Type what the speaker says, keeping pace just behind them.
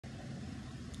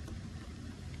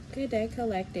Good day,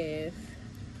 collective.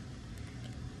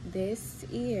 This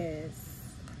is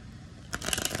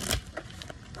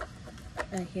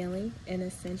a healing and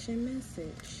ascension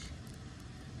message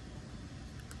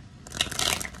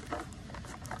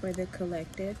for the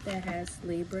collective that has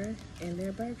Libra in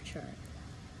their birth chart.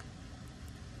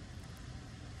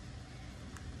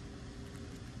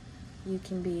 You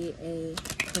can be a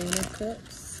Queen of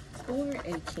Cups or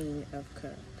a King of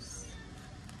Cups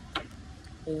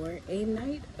or a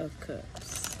Knight of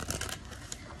Cups.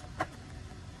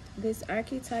 This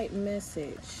archetype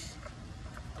message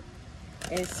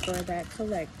is for that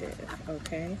collective,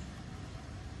 okay?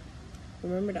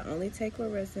 Remember to only take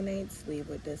what resonates, leave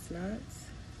what does not.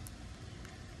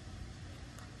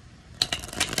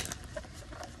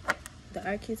 The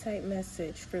archetype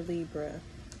message for Libra.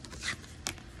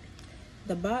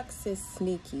 The box is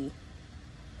sneaky,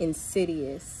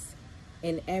 insidious,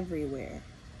 and everywhere,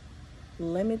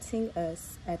 limiting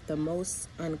us at the most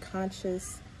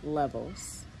unconscious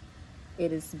levels.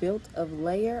 It is built of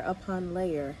layer upon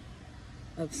layer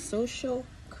of social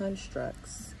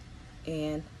constructs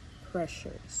and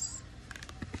pressures.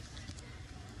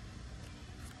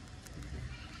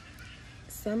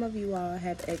 Some of you all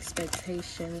have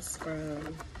expectations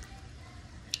from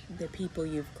the people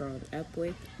you've grown up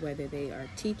with, whether they are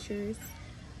teachers,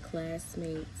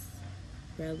 classmates,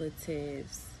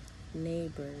 relatives,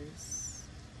 neighbors,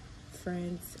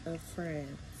 friends of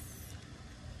friends.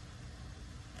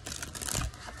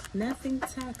 Nothing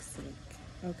toxic,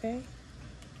 okay?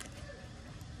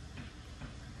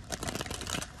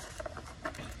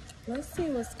 Let's see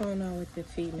what's going on with the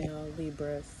female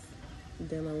Libras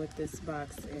dealing with this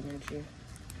box energy.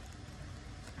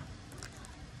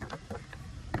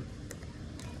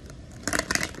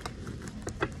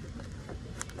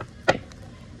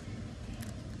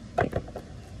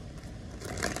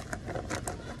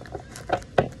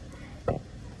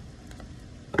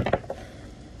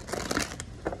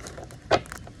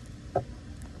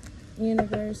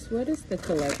 Universe, what is the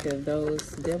collective,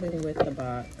 those dealing with the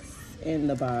box, in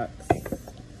the box,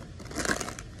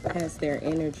 has their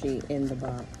energy in the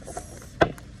box?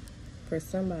 For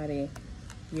somebody,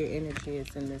 your energy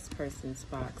is in this person's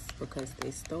box because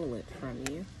they stole it from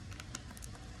you.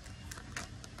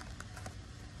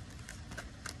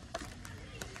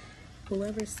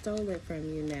 Whoever stole it from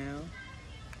you now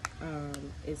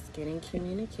is getting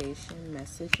communication,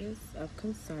 messages of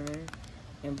concern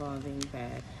involving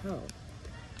bad health.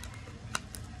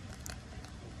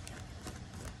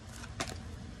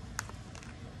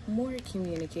 More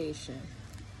communication.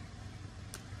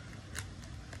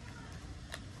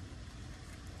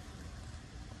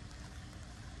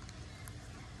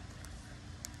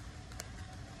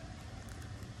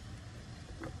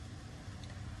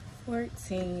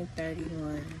 $14,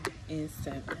 $31, and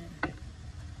 7.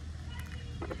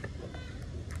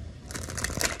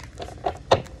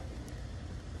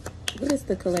 What does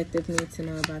the collective need to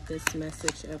know about this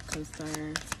message of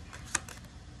concern?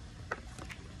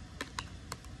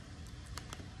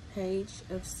 Page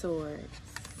of Swords.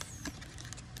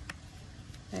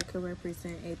 That could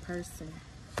represent a person.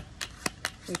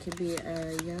 It could be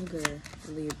a younger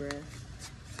Libra.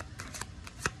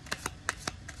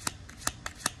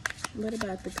 What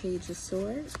about the Page of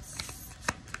Swords?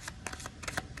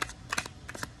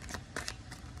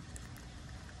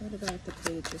 What about the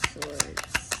Page of Swords?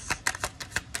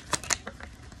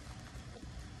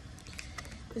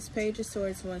 This Page of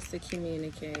Swords wants to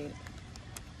communicate,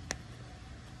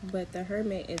 but the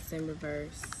Hermit is in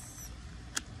reverse.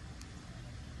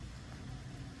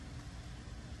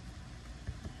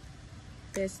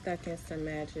 They're stuck in some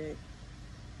magic.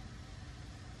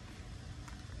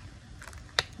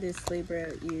 This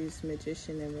Libra used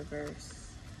Magician in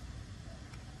reverse.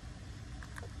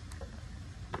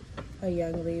 A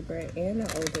young Libra and an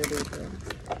older Libra.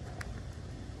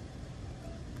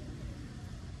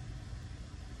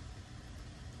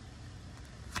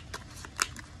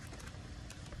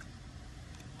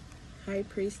 High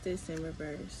Priestess in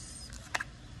reverse.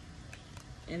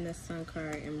 And the Sun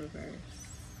card in reverse.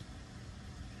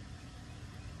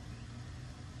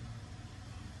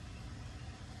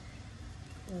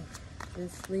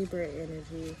 This Libra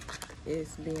energy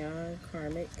is beyond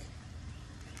karmic.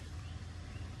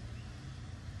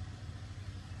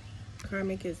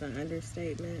 Karmic is an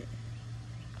understatement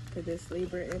for this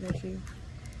Libra energy.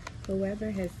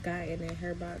 Whoever has gotten in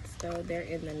her box, though, they're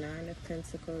in the Nine of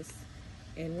Pentacles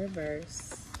in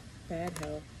reverse. Bad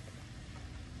health.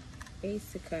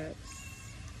 Ace of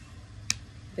Cups.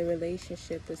 The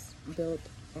relationship was built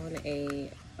on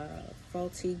a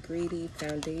faulty, greedy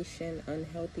foundation,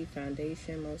 unhealthy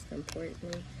foundation, most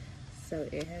importantly. So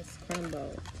it has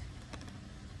crumbled.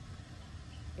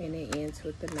 And it ends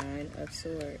with the 9 of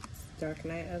Swords. Dark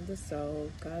night of the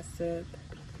soul, gossip,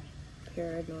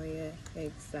 paranoia,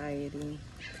 anxiety,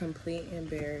 complete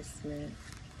embarrassment.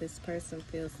 This person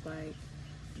feels like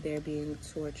they're being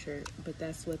tortured, but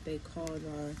that's what they called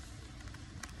on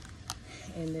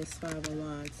in this 5 of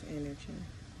Wands energy.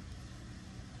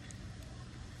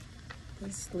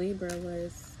 This Libra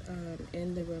was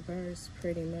in the reverse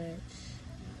pretty much.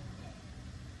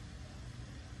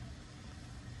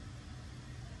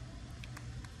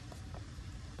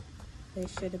 They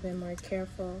should have been more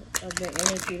careful of the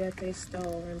energy that they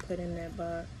stole and put in that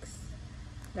box.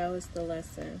 That was the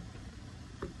lesson.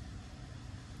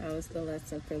 That was the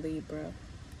lesson for Libra.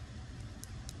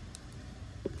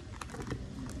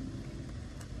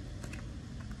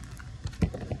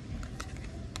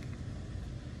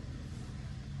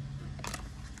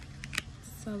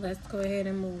 So let's go ahead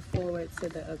and move forward to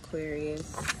the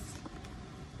Aquarius.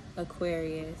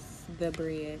 Aquarius, the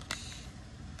bridge.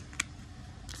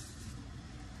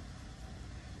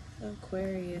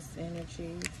 Aquarius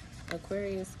energy.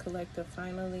 Aquarius collective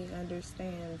finally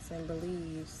understands and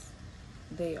believes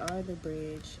they are the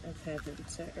bridge of heaven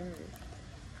to earth.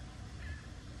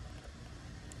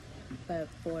 But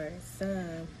for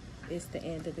some, it's the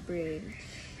end of the bridge.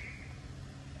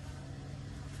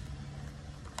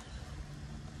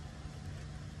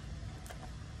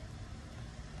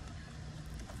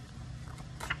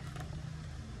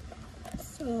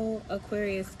 So,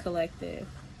 Aquarius collective.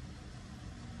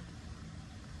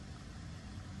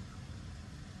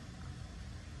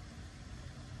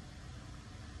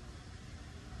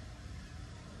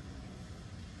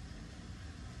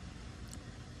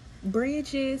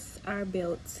 Bridges are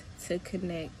built to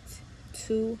connect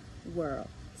two worlds.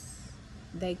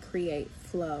 They create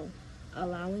flow,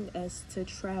 allowing us to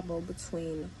travel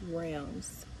between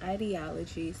realms,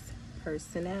 ideologies,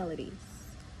 personalities.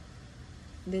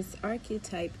 This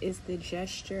archetype is the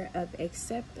gesture of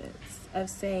acceptance, of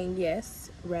saying yes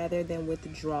rather than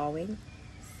withdrawing,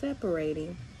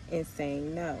 separating, and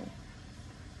saying no.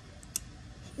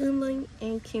 Healing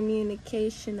and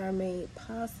communication are made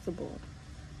possible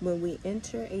when we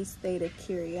enter a state of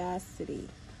curiosity,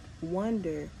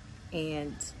 wonder,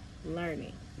 and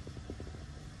learning.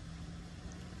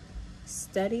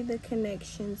 Study the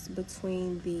connections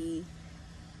between the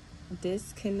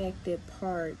disconnected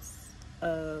parts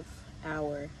of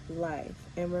our life.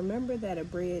 And remember that a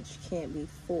bridge can't be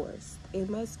forced. It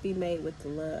must be made with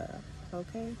love,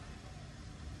 okay?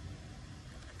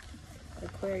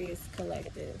 Aquarius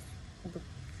collective.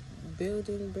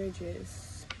 Building bridges.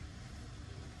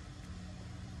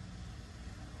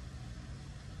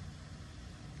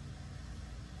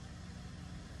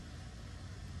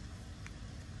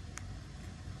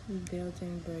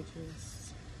 Building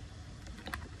bridges.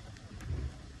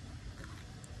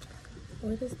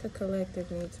 What does the collective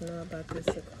need to know about this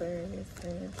Aquarius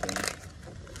energy?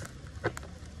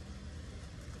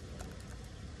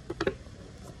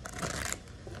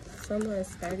 Someone's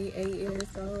 38 years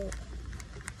old.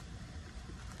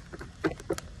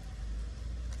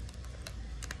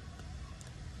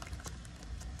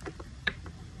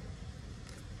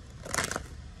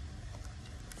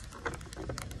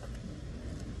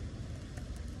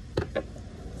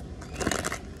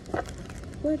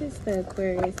 What does the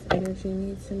Aquarius energy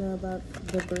need to know about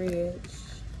the bridge?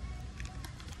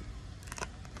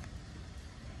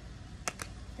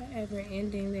 Forever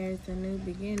ending, there's a new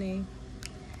beginning.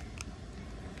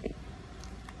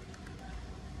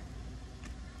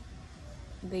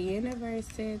 The universe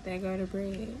said there go the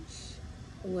bridge.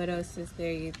 What else is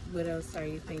there? What else are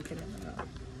you thinking about?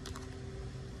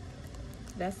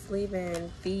 That's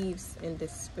leaving thieves in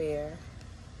despair.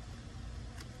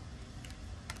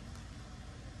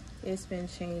 It's been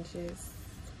changes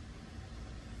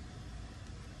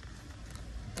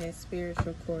in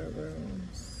spiritual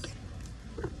courtrooms.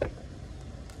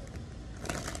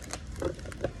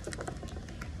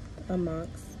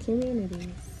 Amongst communities.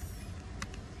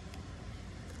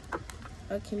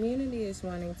 A community is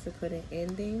wanting to put an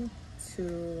ending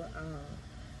to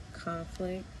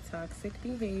conflict, toxic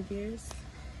behaviors.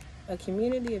 A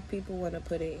community of people want to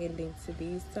put an ending to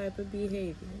these type of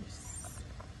behaviors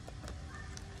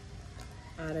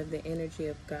out of the energy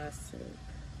of gossip,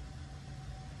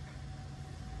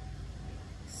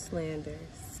 slander,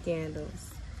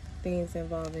 scandals, things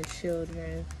involving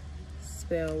children,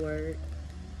 spell work,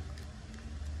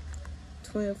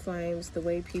 twin flames, the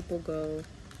way people go,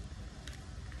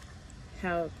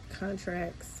 how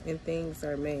contracts and things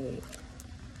are made.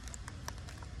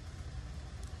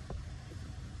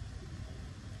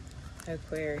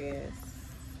 Aquarius.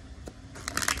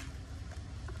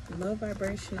 Low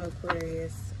vibrational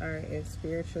Aquarius are in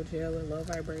spiritual jail with low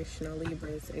vibrational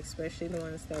Libras, especially the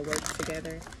ones that work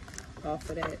together off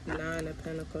of that Nine of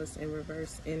Pentacles in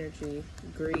reverse energy,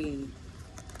 greed,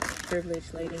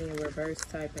 privileged lady in reverse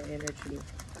type of energy.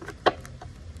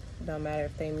 Don't matter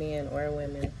if they men or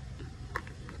women.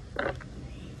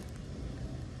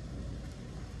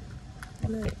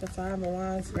 Look, the Five of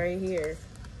Wands right here.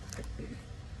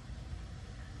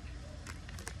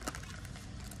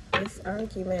 It's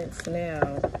arguments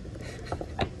now.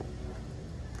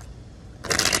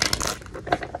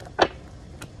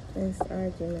 It's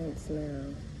arguments now.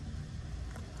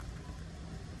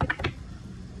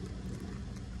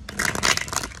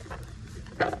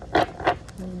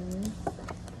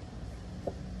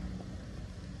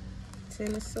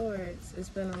 Ten of Swords. It's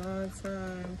been a long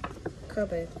time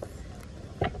coming.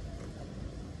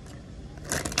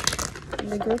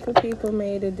 The group of people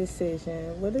made a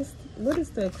decision. What is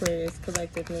the Aquarius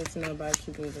collective need to know about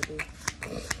community?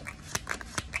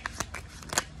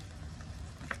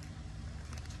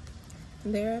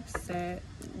 They're upset.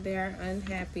 They're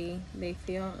unhappy. They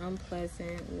feel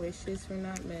unpleasant. Wishes were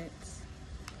not met.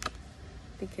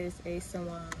 Because Ace of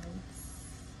Wands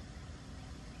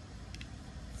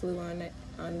flew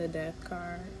on the death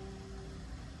card.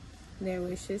 Their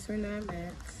wishes were not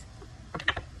met.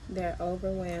 They're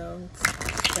overwhelmed,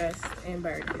 stressed, and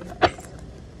burdened.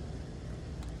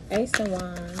 Ace of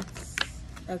Wands,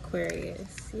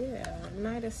 Aquarius. Yeah,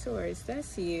 Knight of Swords.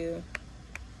 That's you.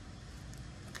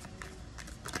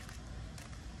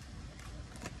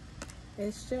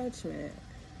 It's judgment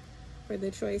for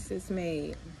the choices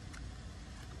made.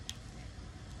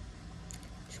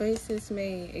 Choices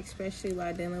made, especially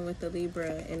while dealing with the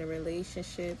Libra in a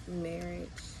relationship, marriage,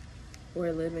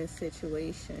 or living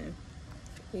situation.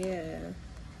 Yeah.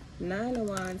 Nine of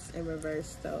Wands in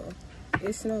reverse, though.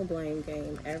 It's no blame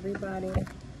game. Everybody,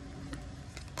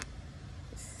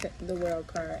 the World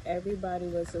card, everybody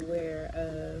was aware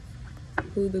of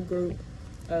who the group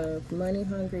of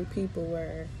money-hungry people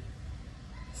were,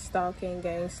 stalking,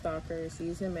 gang stalkers,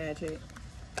 using magic,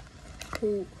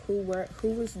 who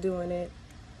was doing it,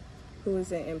 who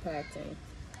was it impacting.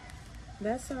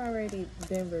 That's already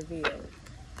been revealed.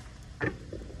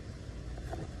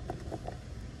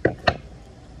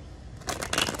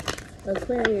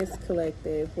 Aquarius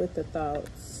collective with the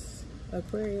thoughts.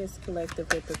 Aquarius collective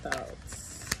with the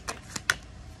thoughts.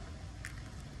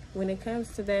 When it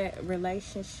comes to that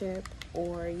relationship,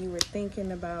 or you were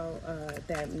thinking about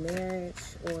that marriage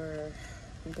or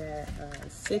that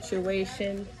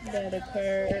situation that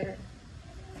occurred,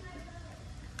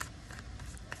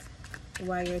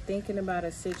 while you're thinking about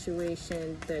a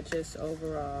situation that just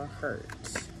overall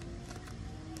hurts.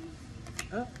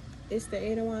 Oh, it's the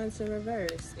Eight of Wands in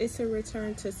reverse. It's a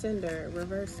return to sender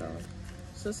reversal.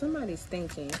 So somebody's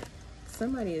thinking.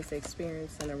 Somebody is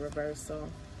experiencing a reversal.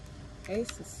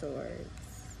 Ace of Swords.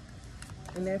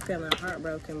 And they're feeling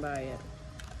heartbroken by it.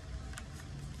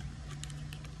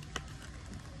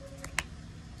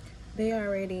 They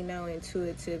already know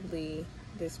intuitively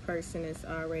this person has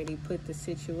already put the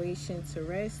situation to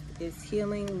rest, is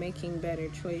healing, making better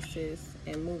choices,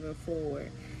 and moving forward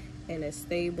in a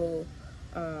stable,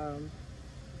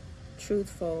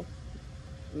 truthful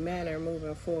manner,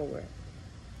 moving forward,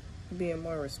 being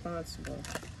more responsible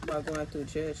while going through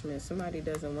judgment. Somebody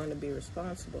doesn't want to be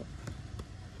responsible.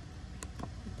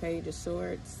 Page of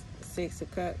Swords, Six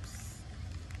of Cups.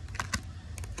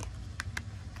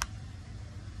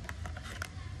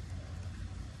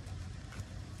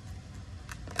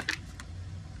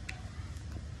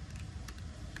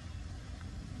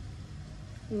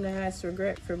 Now it's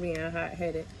regret for being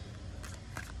hot-headed.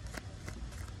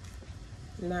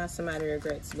 Now somebody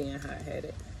regrets being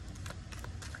hot-headed.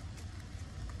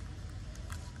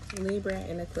 Libra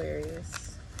and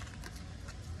Aquarius.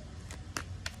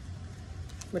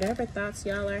 Whatever thoughts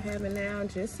y'all are having now,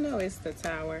 just know it's the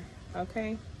Tower,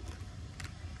 okay?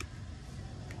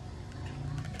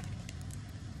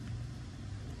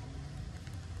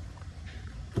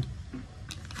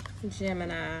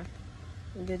 Gemini,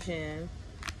 the gem.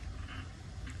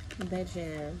 The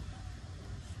gem.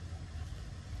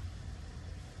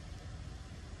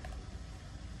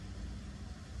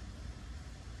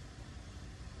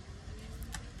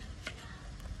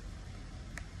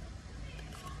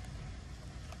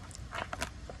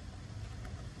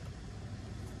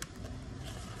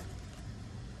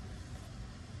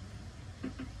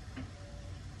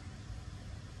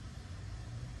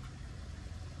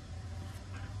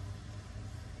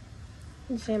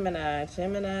 Gemini,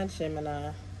 Gemini,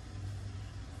 Gemini.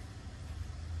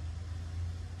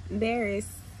 There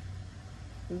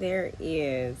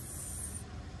is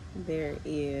there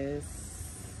is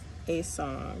a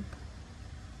song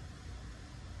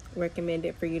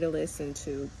recommended for you to listen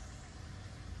to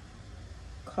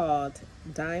called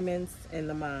Diamonds in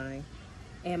the Mine,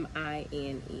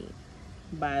 M-I-N-E,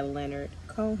 by Leonard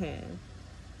Cohen.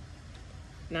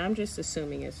 Now, I'm just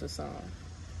assuming it's a song.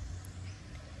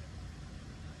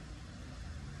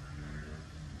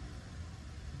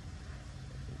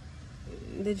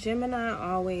 The Gemini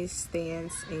always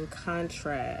stands in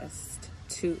contrast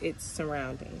to its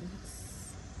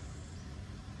surroundings.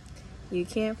 You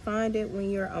can't find it when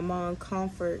you're among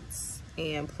comforts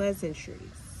and pleasantries.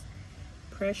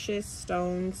 Precious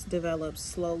stones develop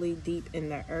slowly deep in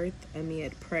the earth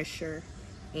amid pressure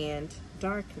and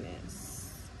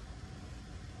darkness.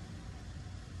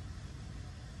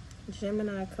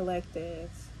 Gemini collective: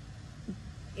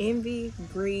 envy,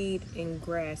 greed, and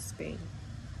grasping.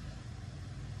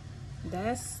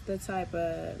 That's the type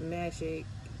of magic,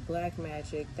 black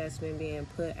magic, that's been being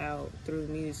put out through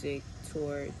music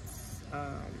towards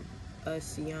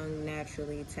us young,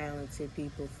 naturally talented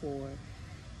people for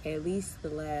at least the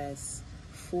last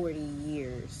 40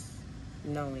 years,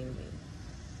 knowingly.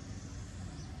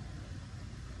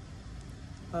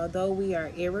 Although we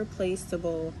are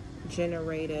irreplaceable,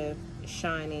 generative,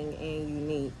 shining, and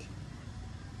unique,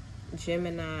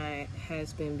 Gemini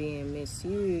has been being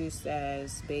misused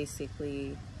as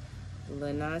basically,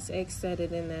 Lil Nas X said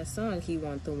it in that song, he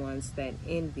want the ones that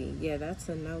envy. Yeah, that's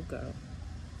a no-go.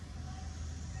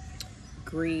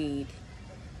 Greed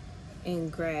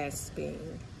and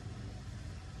grasping.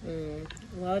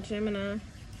 Well, Gemini,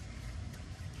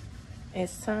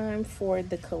 it's time for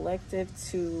the collective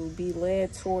to be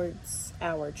led towards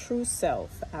our true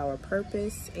self, our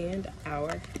purpose, and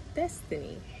our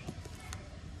destiny.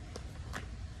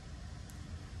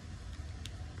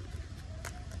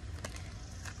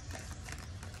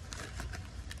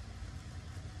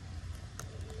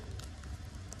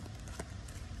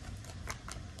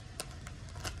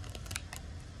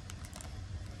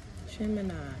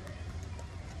 Gemini,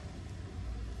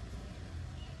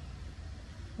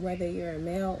 whether you're a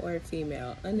male or a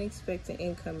female, unexpected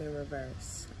income in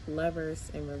reverse, lovers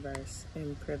in reverse,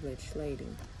 and privileged lady.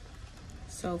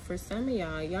 So for some of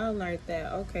y'all learned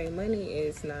that, okay, money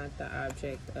is not the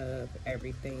object of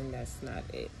everything. That's not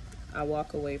it. I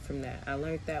walk away from that. I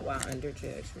learned that while under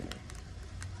judgment.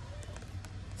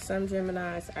 Some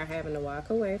Geminis are having to walk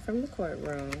away from the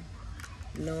courtroom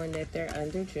knowing that they're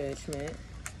under judgment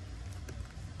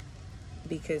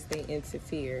because they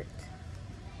interfered.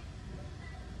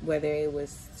 Whether it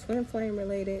was twin flame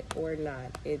related or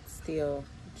not, it's still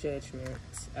judgment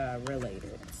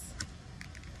related.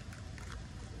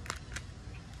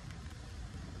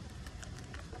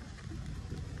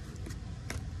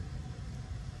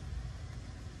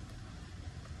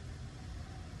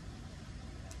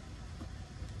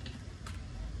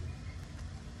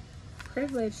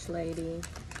 Privileged lady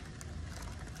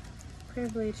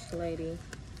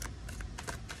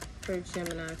for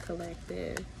Gemini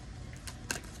collective.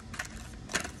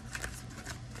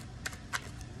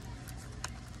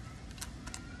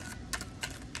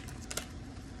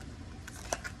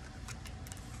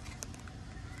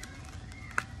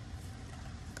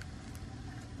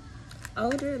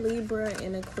 Older Libra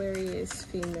and Aquarius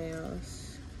females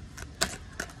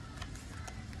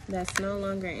that's no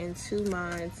longer in two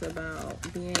minds about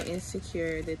being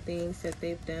insecure, the things that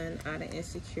they've done out of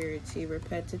insecurity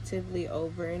repetitively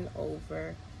over and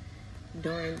over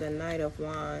during the Knight of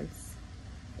Wands.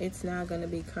 It's now going to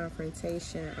be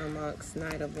confrontation amongst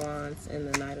Knight of Wands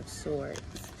and the Knight of Swords.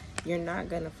 You're not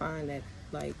going to find that,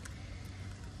 like,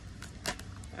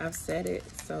 I've said it,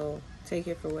 so take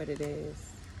it for what it is.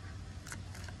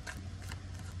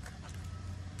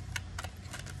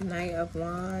 Knight of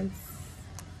Wands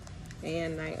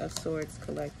and Knight of Swords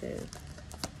collective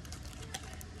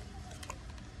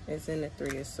is in the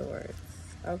Three of Swords.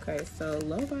 Okay, so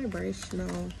low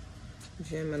vibrational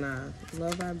Gemini,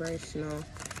 low vibrational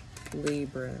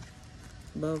Libra,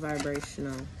 low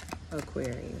vibrational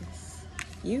Aquarius.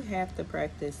 You have to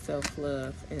practice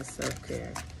self-love and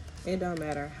self-care. It don't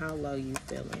matter how low you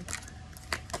feeling.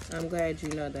 I'm glad you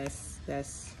know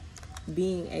that's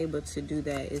being able to do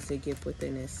that is a gift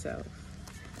within itself.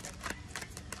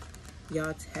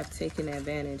 Y'all have taken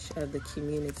advantage of the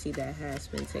community that has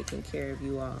been taking care of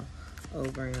you all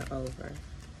over and over.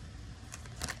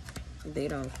 They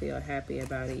don't feel happy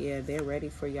about it. Yeah, they're ready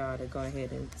for y'all to go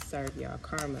ahead and serve y'all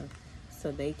karma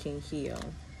so they can heal.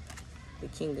 The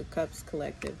King of Cups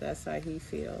collective, that's how he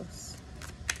feels.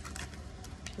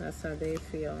 That's how they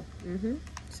feel.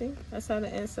 See, that's how the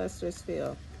ancestors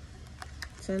feel.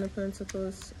 Ten of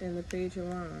Pentacles and the Page of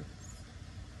Wands.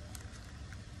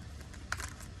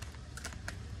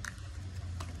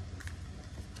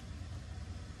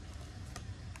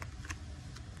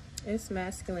 It's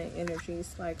masculine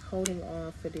energies like holding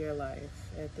on for dear life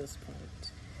at this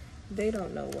point. They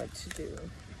don't know what to do.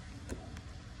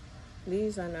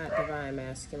 These are not divine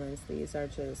masculines. These are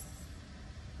just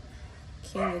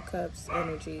King of Cups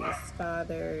energies,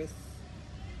 fathers,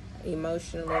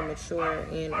 emotionally mature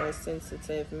and or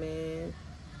sensitive men.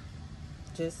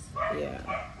 Just, yeah.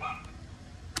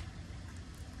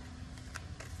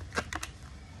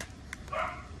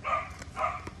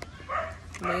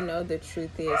 They know the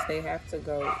truth is they have to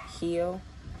go heal.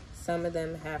 Some of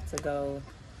them have to go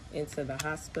into the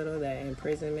hospital, that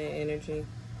imprisonment energy,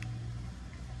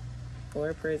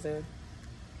 or prison.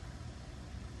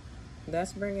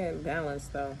 That's bringing balance,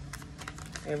 though,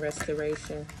 and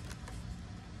restoration.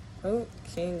 Oh,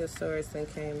 King of Swords then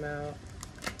came out.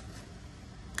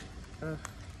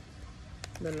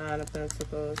 The Nine of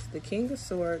Pentacles. The King of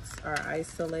Swords are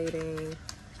isolating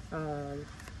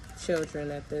children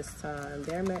at this time.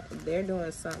 They're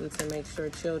doing something to make sure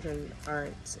children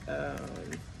aren't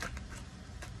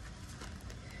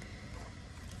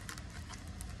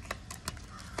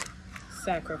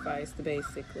sacrificed,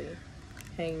 basically.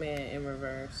 Hangman in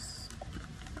reverse.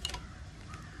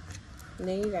 And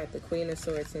then you got the Queen of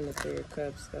Swords and the Three of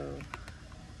Cups, though.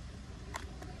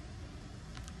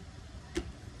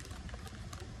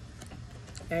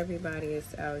 Everybody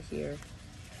is out here.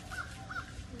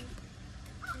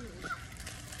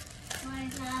 Why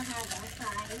not have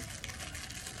outside?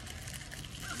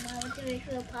 Mom, we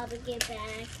will probably get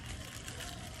back.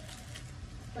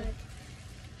 But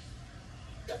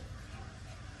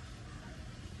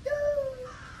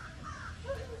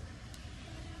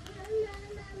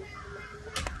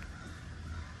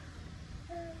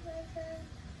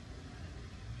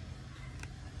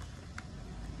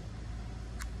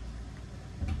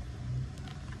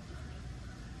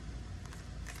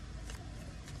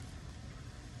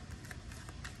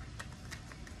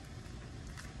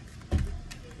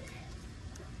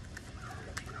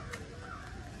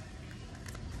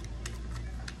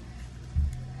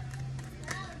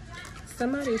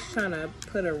somebody's trying to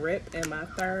put a rip in my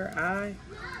third eye.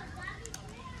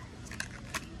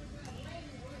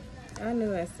 I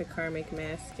knew as the karmic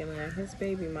masculine, his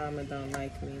baby mama don't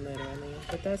like me, literally.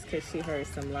 But that's because she heard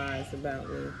some lies about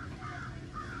me.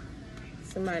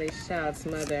 Somebody's child's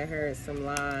mother heard some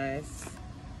lies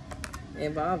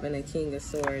involving a King of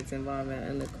Swords, involving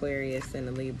an Aquarius and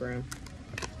a Libra.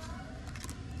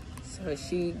 So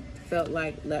she felt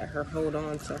like let her hold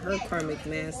on to her karmic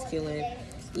masculine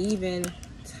even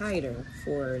tighter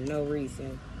for no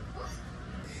reason.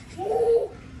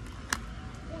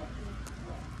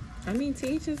 I mean, to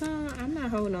each his own. I'm not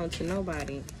holding on to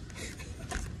nobody.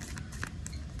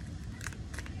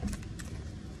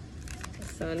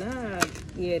 So now,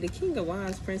 yeah, the King of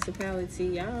Wands principality,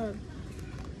 y'all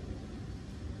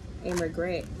in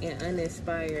regret and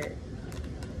uninspired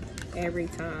every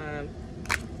time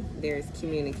there's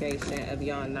communication of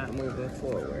y'all not moving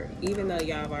forward, even though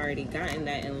y'all have already gotten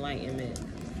that enlightenment.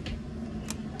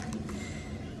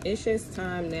 It's just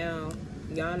time now.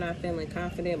 Y'all not feeling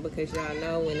confident because y'all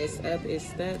know when it's up, it's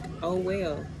stuck. Oh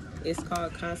well, it's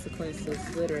called consequences,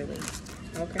 literally.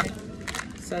 Okay,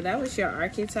 so that was your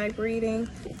archetype reading.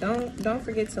 Don't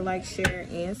forget to like, share,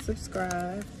 and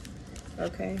subscribe.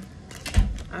 Okay,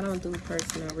 I don't do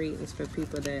personal readings for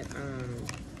people that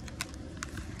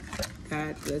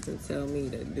God doesn't tell me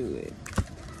to do it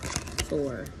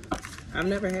for. I've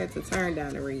never had to turn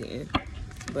down a reading,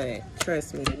 but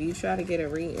trust me, if you try to get a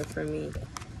reading from me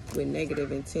with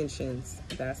negative intentions,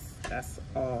 that's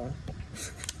all.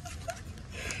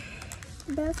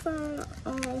 That's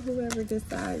all whoever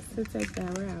decides to take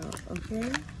that route,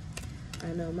 okay?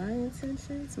 I know my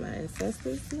intentions, my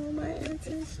ancestors know my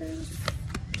intentions.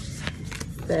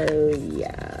 So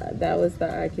yeah, that was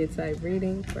the archetype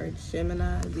reading for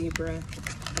Gemini, Libra,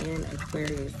 and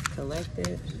Aquarius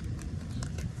collective.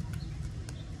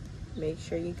 Make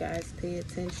sure you guys pay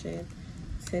attention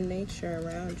to nature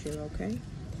around you, okay?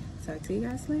 Talk to you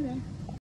guys later.